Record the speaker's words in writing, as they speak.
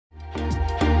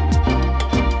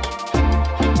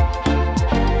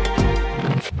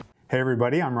Hey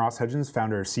everybody, I'm Ross Hudgens,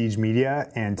 founder of Siege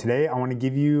Media, and today I want to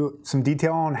give you some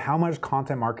detail on how much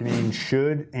content marketing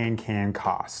should and can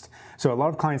cost. So a lot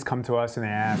of clients come to us and they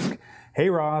ask, hey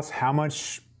Ross, how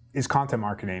much is content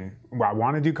marketing? Well, I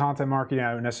want to do content marketing,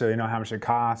 I don't necessarily know how much it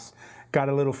costs. Got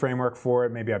a little framework for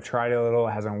it, maybe I've tried it a little,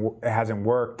 it hasn't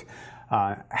worked.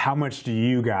 How much do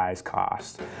you guys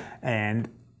cost? And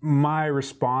my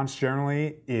response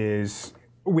generally is,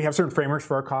 we have certain frameworks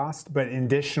for our cost, but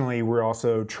additionally, we're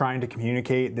also trying to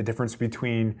communicate the difference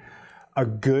between a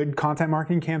good content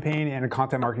marketing campaign and a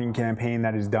content marketing campaign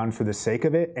that is done for the sake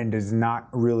of it and does not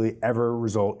really ever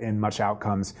result in much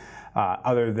outcomes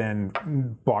other than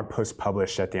blog posts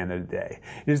published at the end of the day.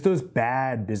 It is those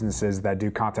bad businesses that do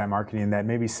content marketing that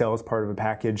maybe sell as part of a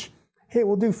package. Hey,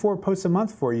 we'll do 4 posts a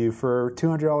month for you for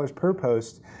 $200 per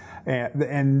post.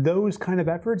 And those kind of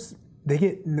efforts, they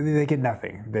get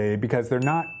nothing because they're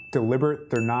not deliberate,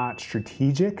 they're not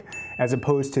strategic, as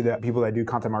opposed to the people that do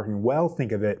content marketing well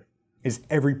think of it is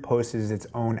every post is its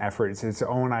own effort, it's its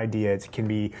own idea, it can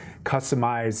be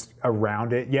customized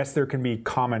around it. Yes, there can be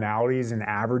commonalities and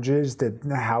averages to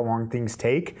how long things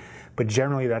take, but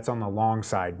generally that's on the long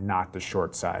side, not the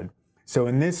short side. So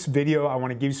in this video, I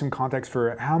want to give you some context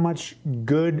for how much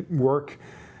good work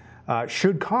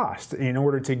should cost in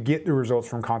order to get the results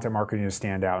from content marketing to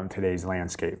stand out in today's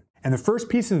landscape. And the first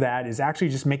piece of that is actually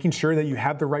just making sure that you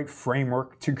have the right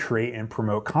framework to create and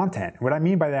promote content. What I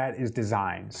mean by that is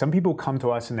design. Some people come to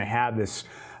us and they have this,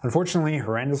 unfortunately,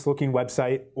 horrendous looking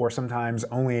website or sometimes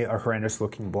only a horrendous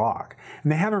looking blog.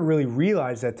 And they haven't really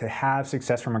realized that to have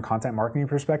success from a content marketing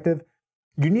perspective,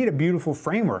 you need a beautiful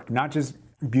framework, not just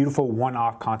beautiful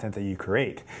one-off content that you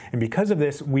create. And because of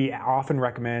this, we often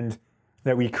recommend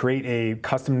that we create a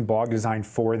custom blog design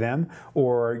for them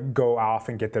or go off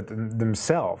and get that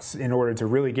themselves in order to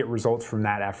really get results from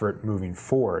that effort moving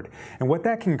forward. And what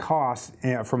that can cost,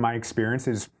 from my experience,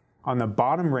 is on the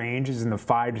bottom range is in the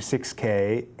 5 to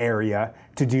 6K area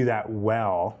to do that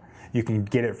well. You can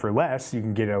get it for less, you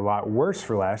can get it a lot worse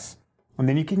for less. And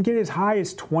then you can get as high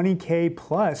as 20K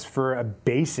plus for a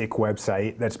basic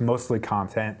website that's mostly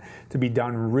content to be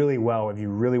done really well if you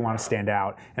really want to stand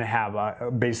out and have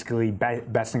a basically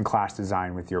best-in-class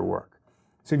design with your work.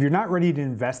 So if you're not ready to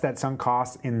invest that sunk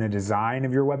cost in the design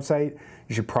of your website,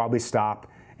 you should probably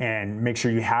stop and make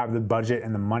sure you have the budget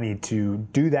and the money to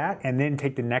do that and then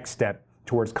take the next step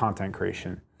towards content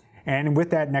creation. And with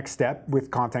that next step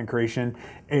with content creation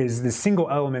is the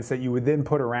single elements that you would then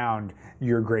put around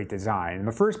your great design. And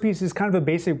the first piece is kind of a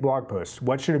basic blog post.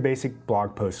 What should a basic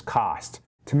blog post cost?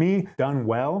 To me, done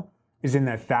well is in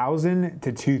the 1,000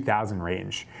 to 2,000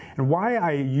 range. And why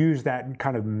I use that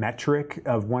kind of metric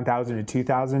of 1,000 to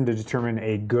 2,000 to determine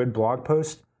a good blog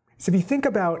post. So if you think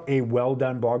about a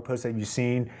well-done blog post that you've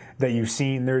seen,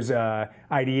 there's a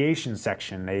ideation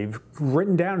section. They've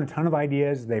written down a ton of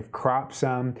ideas, they've cropped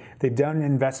some, they've done an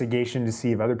investigation to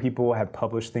see if other people have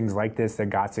published things like this that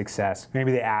got success.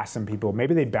 Maybe they asked some people,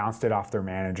 maybe they bounced it off their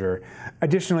manager.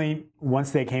 Additionally,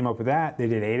 once they came up with that, they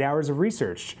did 8 hours of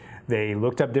research. They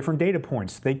looked up different data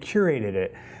points, they curated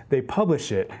it, they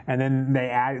published it, and then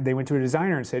they went to a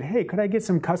designer and said, hey, could I get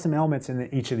some custom elements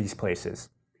in each of these places?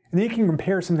 And then you can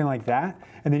compare something like that,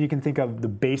 and then you can think of the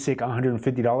basic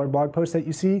 $150 blog post that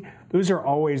you see. Those are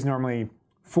always normally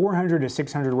 400 to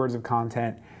 600 words of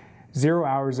content, 0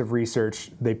 hours of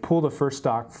research. They pull the first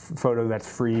stock photo that's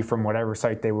free from whatever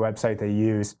website they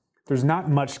use. There's not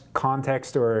much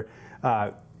context or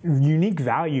unique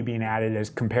value being added as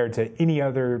compared to any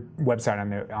other website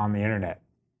on the internet.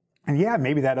 And yeah,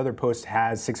 maybe that other post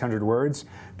has 600 words,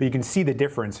 but you can see the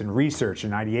difference in research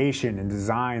and ideation and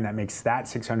design that makes that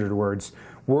 600 words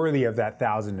worthy of that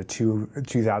 1,000 to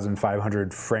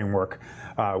 2,500 framework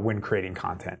when creating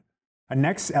content. A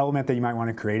next element that you might want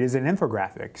to create is an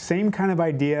infographic. Same kind of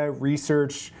idea,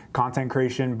 research, content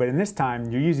creation, but in this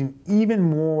time, you're using even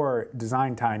more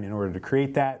design time in order to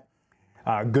create that.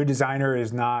 Good designer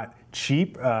is not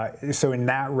cheap, so in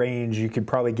that range you could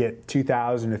probably get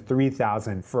 2,000 to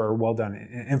 3,000 for a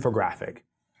well-done infographic.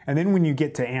 And then when you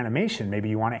get to animation, maybe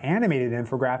you want to animate an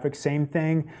infographic, same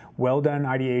thing, well-done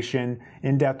ideation,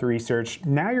 in-depth research.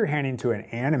 Now you're handing to an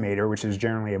animator, which is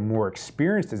generally a more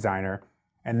experienced designer,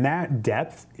 and that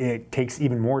depth, it takes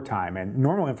even more time. And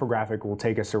normal infographic will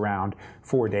take us around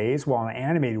 4 days, while an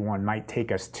animated one might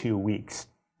take us 2 weeks.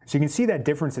 So you can see that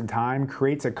difference in time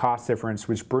creates a cost difference,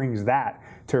 which brings that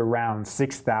to around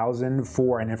 6,000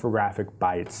 for an infographic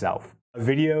by itself.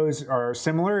 Videos are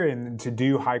similar, and to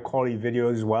do high quality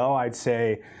videos well, I'd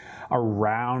say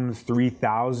around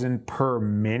 3,000 per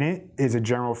minute is a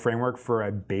general framework for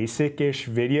a basic-ish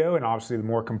video. And obviously the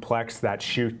more complex that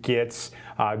shoot gets,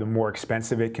 the more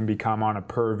expensive it can become on a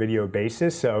per video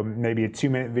basis. So maybe a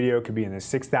 2-minute video could be in the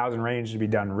 6,000 range to be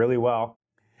done really well.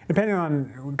 Depending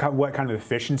on what kind of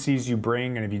efficiencies you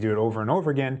bring, and if you do it over and over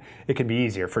again, it can be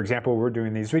easier. For example, we're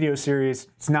doing these video series.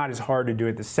 It's not as hard to do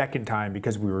it the second time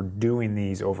because we were doing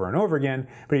these over and over again.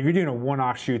 But if you're doing a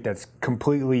one-off shoot that's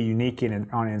completely unique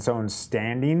on its own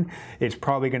standing, it's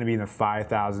probably going to be in the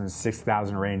 5,000,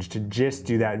 6,000 range to just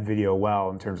do that video well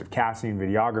in terms of casting,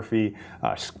 videography,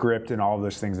 script, and all of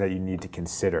those things that you need to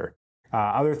consider.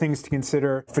 Other things to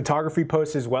consider, photography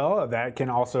posts as well. That can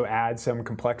also add some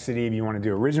complexity if you want to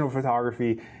do original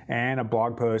photography, and a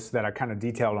blog post that I kind of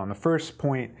detailed on the first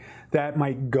point that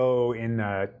might go in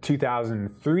the 2,000,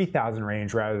 3,000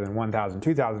 range rather than 1,000,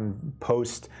 2,000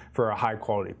 post for a high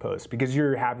quality post, because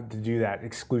you're having to do that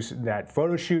exclusive, that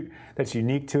photo shoot that's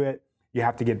unique to it. You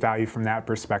have to get value from that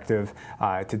perspective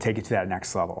to take it to that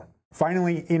next level.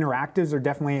 Finally, interactives are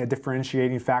definitely a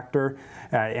differentiating factor,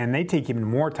 and they take even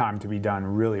more time to be done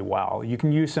really well. You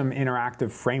can use some interactive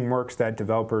frameworks that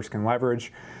developers can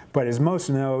leverage, but as most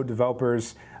know,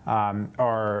 developers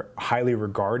are highly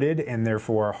regarded and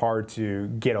therefore hard to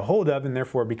get a hold of, and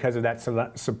therefore because of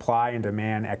that supply and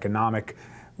demand economic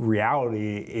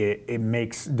reality, it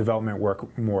makes development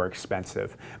work more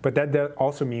expensive. But that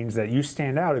also means that you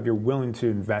stand out if you're willing to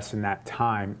invest in that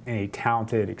time in a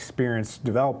talented, experienced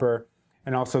developer,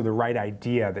 and also the right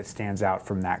idea that stands out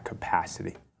from that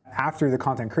capacity. After the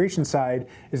content creation side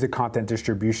is the content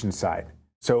distribution side.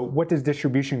 So what does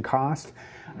distribution cost?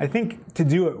 I think to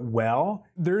do it well,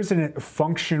 there's a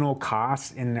functional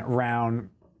cost in around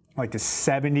like the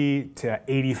 70 to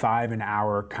 85 an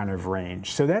hour kind of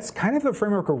range. So that's kind of the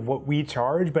framework of what we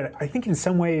charge, but I think in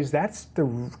some ways that's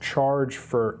the charge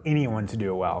for anyone to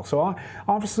do it well. So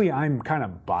obviously I'm kind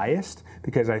of biased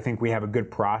because I think we have a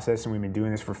good process and we've been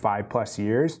doing this for 5+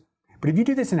 years. But if you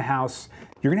do this in-house,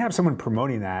 you're gonna have someone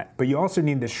promoting that, but you also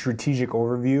need the strategic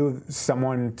overview,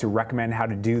 someone to recommend how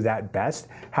to do that best,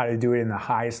 how to do it in the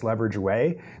highest leverage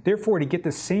way. Therefore, to get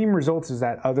the same results as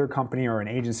that other company or an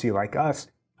agency like us,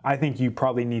 I think you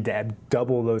probably need to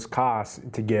double those costs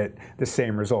to get the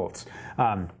same results.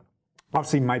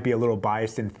 Obviously, might be a little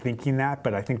biased in thinking that,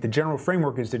 but I think the general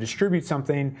framework is to distribute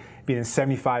something be in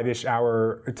 75-ish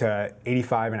hour to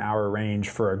 85 an hour range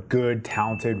for a good,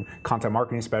 talented content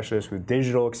marketing specialist with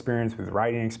digital experience, with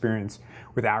writing experience,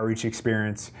 with outreach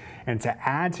experience. And to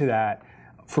add to that,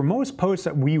 for most posts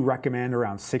that we recommend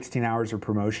around 16 hours of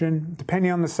promotion.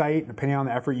 Depending on the site, depending on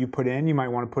the effort you put in, you might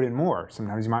want to put in more.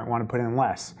 Sometimes you might want to put in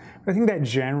less. But I think that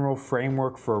general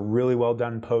framework for a really well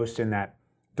done post in that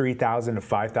 $3,000 to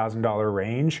 $5,000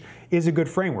 range is a good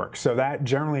framework. So that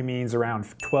generally means around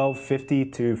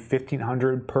 $1,250 to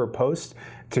 $1,500 per post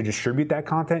to distribute that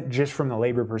content, just from the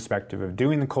labor perspective of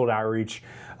doing the cold outreach,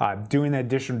 doing the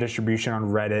additional distribution on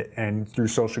Reddit and through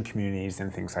social communities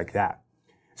and things like that.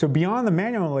 So beyond the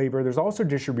manual labor, there's also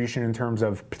distribution in terms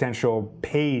of potential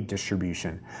paid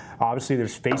distribution. Obviously,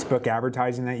 there's Facebook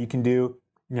advertising that you can do.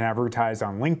 You can advertise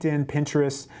on LinkedIn,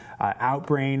 Pinterest,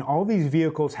 Outbrain. All these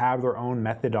vehicles have their own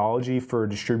methodology for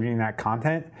distributing that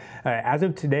content. As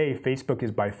of today, Facebook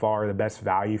is by far the best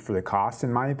value for the cost,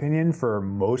 in my opinion, for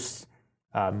most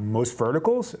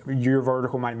verticals. Your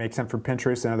vertical might make sense for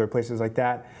Pinterest and other places like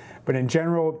that. But in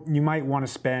general, you might want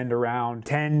to spend around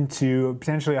 $10 to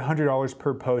potentially $100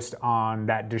 per post on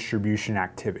that distribution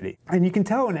activity. And you can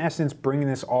tell, in essence, bringing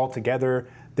this all together,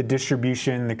 the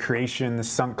distribution, the creation, the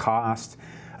sunk cost.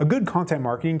 A good content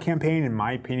marketing campaign, in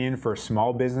my opinion, for a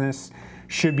small business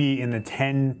should be in the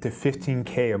 10 to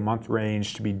 15K a month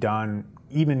range to be done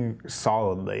even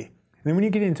solidly. And then when you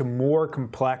get into more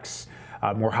complex,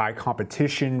 more high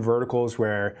competition verticals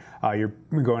where you're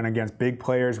going against big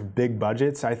players with big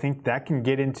budgets, I think that can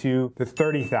get into the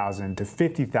 $30,000 to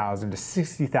 $50,000 to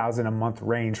 $60,000 a month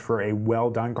range for a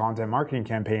well-done content marketing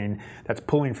campaign that's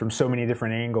pulling from so many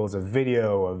different angles of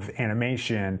video, of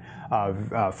animation,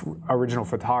 of original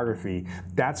photography.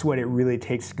 That's what it really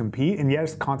takes to compete. And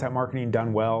yes, content marketing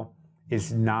done well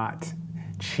is not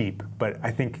cheap, but I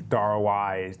think the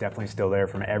ROI is definitely still there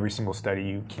from every single study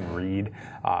you can read.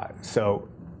 So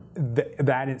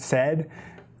that said,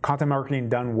 content marketing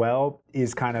done well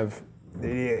is kind of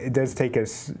it does take a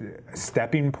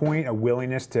stepping point, a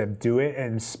willingness to do it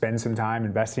and spend some time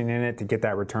investing in it to get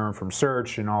that return from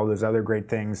search and all those other great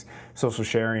things, social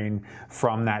sharing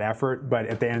from that effort. But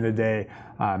at the end of the day,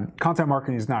 content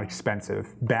marketing is not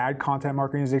expensive. Bad content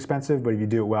marketing is expensive, but if you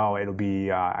do it well, it'll be,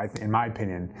 in my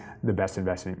opinion, the best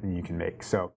investment you can make.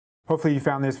 So hopefully you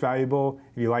found this valuable.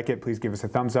 If you like it, please give us a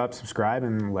thumbs up, subscribe,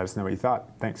 and let us know what you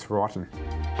thought. Thanks for watching.